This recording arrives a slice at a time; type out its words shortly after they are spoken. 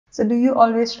So do you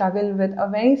always struggle with a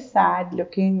very sad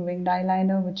looking winged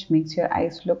eyeliner which makes your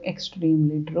eyes look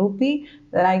extremely droopy?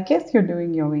 Then I guess you're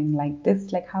doing your wing like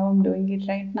this, like how I'm doing it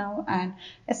right now. And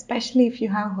especially if you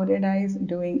have hooded eyes,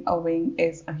 doing a wing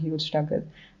is a huge struggle.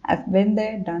 I've been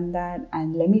there, done that,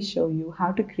 and let me show you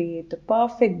how to create the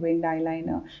perfect winged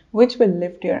eyeliner which will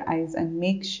lift your eyes and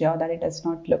make sure that it does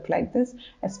not look like this,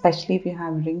 especially if you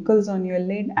have wrinkles on your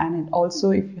lid and also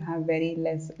if you have very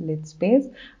less lid space.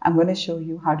 I'm going to show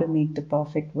you how to make the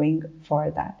perfect wing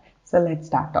for that. So let's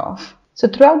start off. So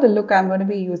throughout the look, I'm going to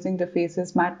be using the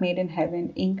Faces Matte Made in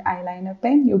Heaven ink eyeliner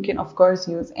pen. You can of course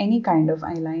use any kind of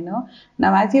eyeliner.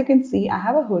 Now as you can see, I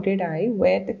have a hooded eye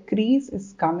where the crease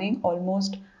is coming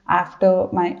almost after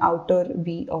my outer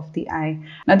V of the eye.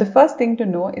 Now the first thing to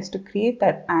know is to create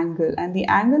that angle, and the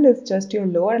angle is just your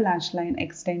lower lash line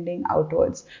extending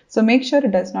outwards. So make sure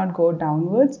it does not go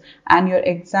downwards and you're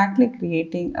exactly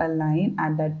creating a line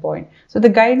at that point. So the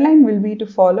guideline will be to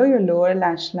follow your lower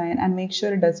lash line and make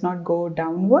sure it does not go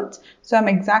downwards. So I'm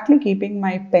exactly keeping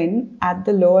my pen at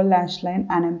the lower lash line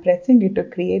and I'm pressing it to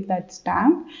create that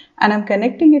stamp, and I'm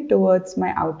connecting it towards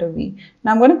my outer V.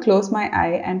 Now I'm going to close my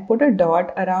eye and put a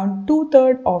dot around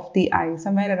 2/3 of the eye,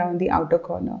 somewhere around the outer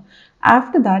corner.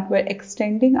 After that, we're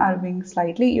extending our wing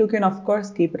slightly. You can of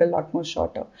course keep it a lot more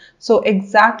shorter. So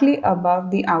exactly above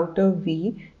the outer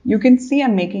V, you can see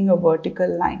I'm making a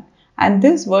vertical line. And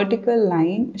this vertical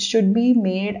line should be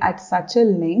made at such a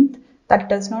length that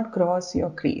does not cross your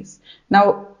crease.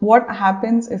 Now, what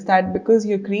happens is that because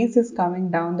your crease is coming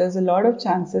down, there's a lot of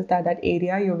chances that that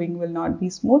area, your wing will not be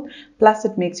smooth, plus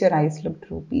it makes your eyes look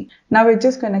droopy. Now, we're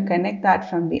just going to connect that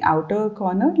from the outer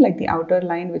corner, like the outer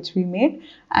line which we made,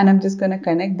 and I'm just going to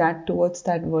connect that towards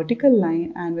that vertical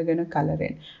line and we're going to color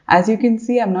it. As you can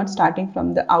see, I'm not starting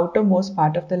from the outermost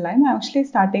part of the line, I'm actually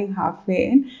starting halfway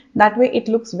in. That way it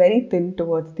looks very thin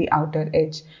towards the outer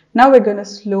edge. Now we're going to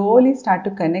slowly start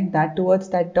to connect that towards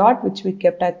that dot which we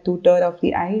kept at 2/3 of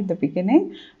the eye at the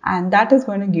beginning, and that is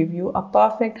going to give you a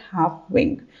perfect half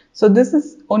wing. So this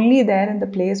is only there in the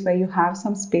place where you have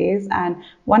some space, and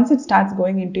once it starts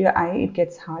going into your eye, it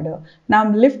gets harder. Now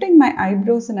I'm lifting my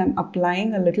eyebrows and I'm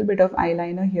applying a little bit of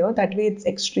eyeliner here. That way it's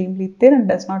extremely thin and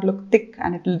does not look thick,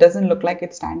 and it doesn't look like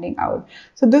it's standing out.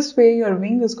 So this way your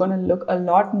wing is going to look a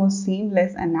lot more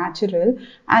seamless and natural,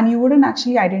 and you wouldn't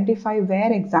actually identify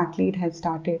where exactly it has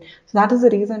started. So that is the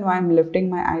reason why I'm lifting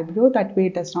my eyebrow. That way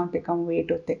it does not become way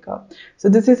too thicker. So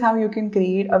this is how you can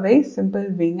create a very simple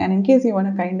wing, and in case you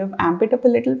want to kind of amp it up a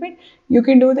little bit, you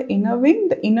can do the inner wing.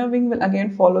 The inner wing will again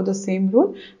follow the same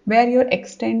rule where you're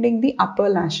extending the upper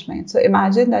lash line. So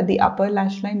imagine that the upper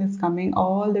lash line is coming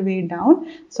all the way down.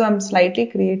 So I'm slightly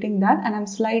creating that and I'm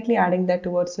slightly adding that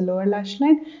towards the lower lash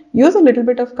line. Use a little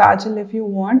bit of kajal if you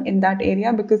want in that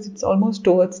area because it's almost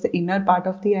towards the inner part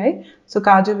of the eye. So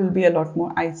kajal will be a lot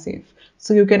more eye safe.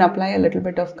 So you can apply a little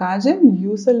bit of kajal,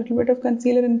 use a little bit of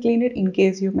concealer and clean it in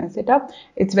case you mess it up.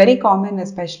 It's very common,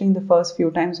 especially in the first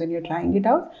few times when you're trying it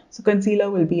out. So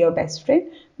concealer will be your best friend.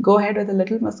 Go ahead with a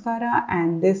little mascara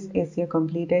and this is your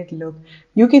completed look.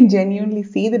 You can genuinely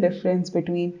see the difference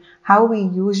between how we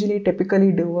usually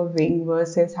typically do a wing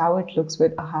versus how it looks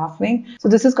with a half wing. So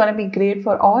this is going to be great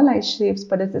for all eye shapes,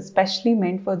 but it's especially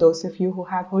meant for those of you who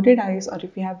have hooded eyes or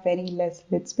if you have very less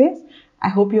lid space. I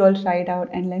hope you all try it out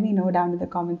and let me know down in the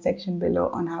comment section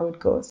below on how it goes.